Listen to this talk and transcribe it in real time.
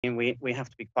And we have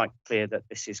to be quite clear that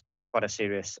this is quite a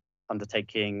serious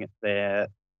undertaking. The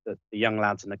young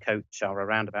lads in the coach are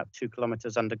around about 2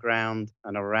 kilometres underground,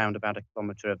 and around about a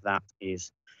kilometre of that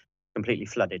is completely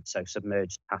flooded, so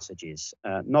submerged passages.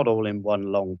 Not all in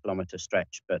one long kilometre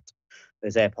stretch, but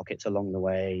there's air pockets along the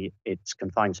way. It's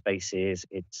confined spaces.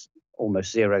 It's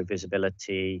almost zero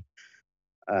visibility.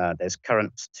 There's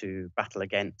currents to battle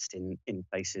against in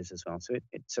places as well. So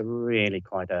it's a really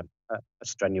quite a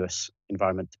strenuous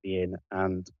environment to be in.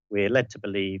 And we're led to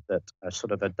believe that a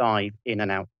sort of a dive in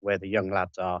and out where the young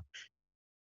lads are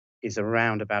is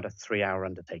around about a 3-hour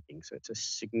undertaking. So it's a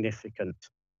significant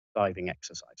diving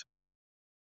exercise.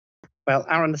 Well,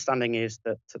 our understanding is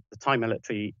that the Thai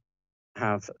military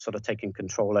have sort of taken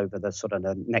control over the sort of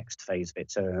the next phase of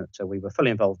it. So we were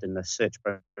fully involved in the search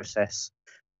process.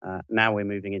 Now we're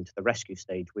moving into the rescue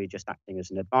stage. We're just acting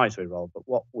as an advisory role. But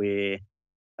what we're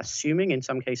assuming in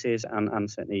some cases, and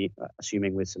certainly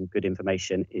assuming with some good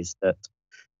information, is that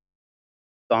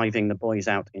diving the boys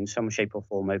out in some shape or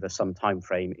form over some time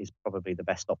frame is probably the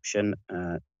best option.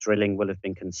 Drilling will have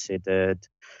been considered,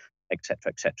 etc.,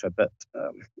 etc. But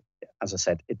as I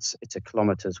said, it's a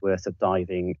kilometre's worth of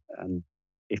diving, and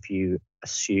if you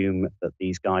assume that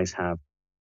these guys have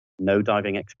no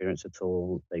diving experience at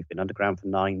all, they've been underground for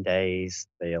 9 days,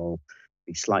 they'll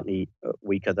be slightly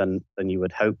weaker than you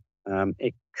would hope.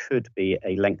 It could be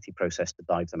a lengthy process to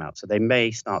dive them out. So they may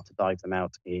start to dive them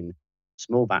out in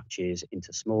small batches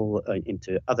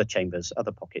into other chambers,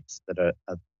 other pockets that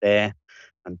are there,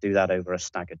 and do that over a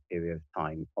staggered period of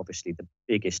time. Obviously, the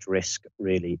biggest risk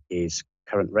really is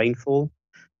current rainfall.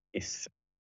 If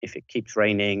it keeps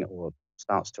raining or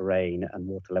starts to rain and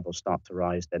water levels start to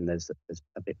rise, then there's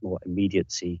a bit more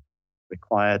immediacy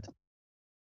required.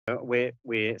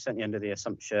 We're certainly under the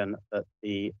assumption that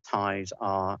the Thais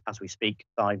are, as we speak,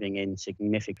 diving in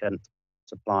significant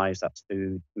supplies. That's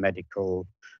food, medical,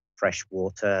 fresh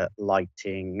water,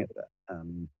 lighting,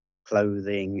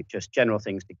 clothing, just general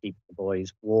things to keep the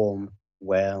boys warm,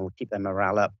 well, keep their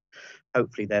morale up.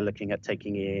 Hopefully they're looking at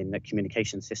taking in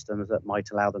communication systems that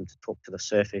might allow them to talk to the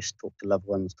surface, talk to loved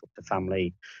ones, talk to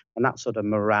family. And that sort of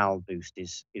morale boost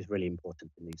is really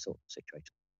important in these sorts of situations.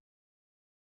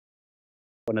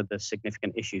 One of the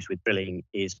significant issues with drilling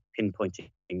is pinpointing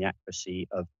the accuracy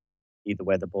of either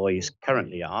where the boys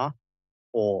currently are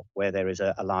or where there is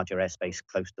a larger airspace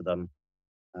close to them.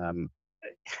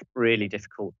 Really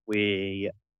difficult.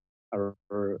 We are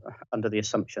under the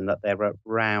assumption that they're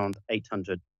around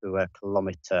 800 to a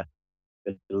kilometre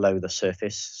below the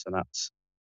surface. So that's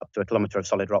up to a kilometre of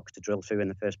solid rock to drill through in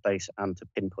the first place, and to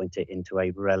pinpoint it into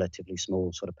a relatively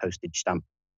small sort of postage stamp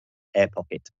air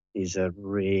pocket is a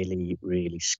really,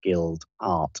 really skilled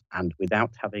art. And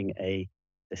without having a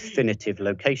definitive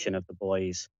location of the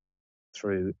boys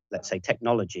through, let's say,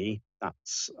 technology,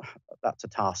 that's a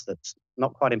task that's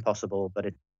not quite impossible, but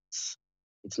it's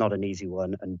not an easy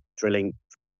one. And drilling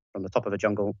from the top of a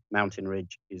jungle mountain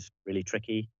ridge is really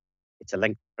tricky. It's a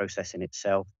lengthy process in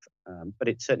itself, but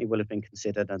it certainly will have been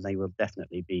considered, and they will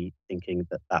definitely be thinking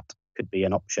that that could be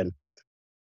an option.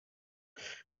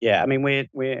 Yeah, I mean,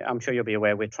 I'm sure you'll be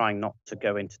aware, we're trying not to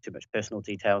go into too much personal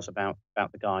details about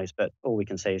the guys, but all we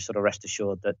can say is sort of rest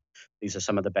assured that these are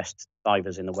some of the best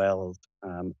divers in the world.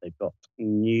 They've got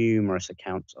numerous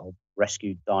accounts of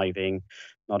rescue diving,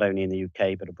 not only in the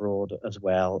UK, but abroad as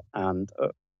well. And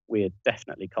we're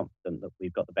definitely confident that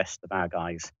we've got the best of our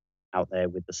guys out there,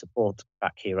 with the support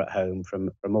back here at home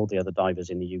from all the other divers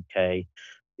in the UK,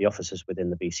 the officers within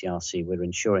the BCRC. We're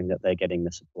ensuring that they're getting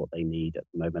the support they need at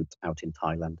the moment out in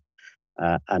Thailand.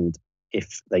 And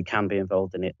if they can be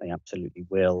involved in it, they absolutely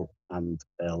will, and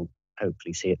they'll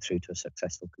hopefully see it through to a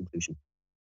successful conclusion.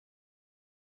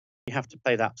 You have to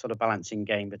play that sort of balancing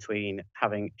game between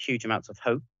having huge amounts of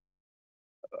hope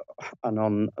and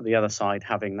on the other side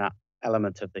having that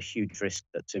element of the huge risk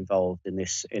that's involved in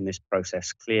this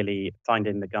process. Clearly,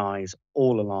 finding the guys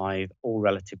all alive, all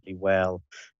relatively well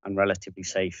and relatively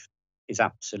safe is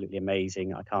absolutely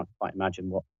amazing. I can't quite imagine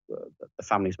what the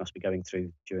families must be going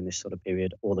through during this sort of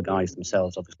period, or the guys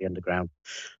themselves, obviously underground.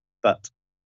 But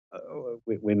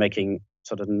we're making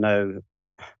sort of not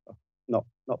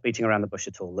beating around the bush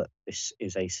at all, that this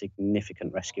is a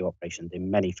significant rescue operation in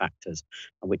many factors,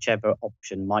 and whichever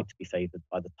option might be favoured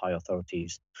by the Thai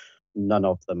authorities, none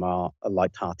of them are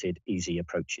light-hearted, easy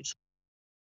approaches.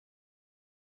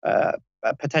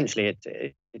 Potentially,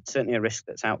 it's certainly a risk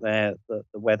that's out there. The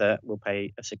weather will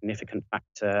play a significant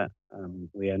factor.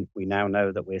 We now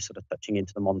know that we're sort of touching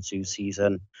into the monsoon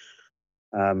season.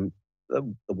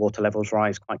 the water levels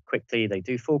rise quite quickly. They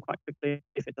do fall quite quickly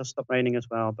if it does stop raining as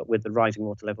well. But with the rising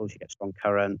water levels, you get strong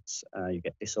currents, you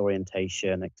get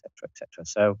disorientation, etc., etc.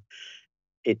 So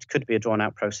it could be a drawn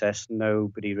out process.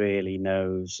 Nobody really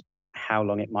knows how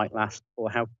long it might last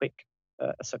or how quick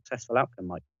a successful outcome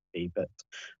might be. But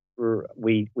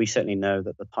we certainly know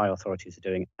that the Thai authorities are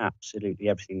doing absolutely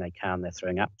everything they can. They're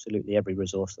throwing absolutely every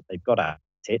resource that they've got at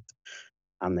it,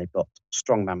 and they've got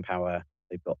strong manpower.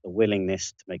 They've got the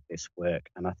willingness to make this work,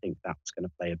 and I think that's going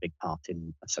to play a big part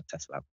in a successful outcome.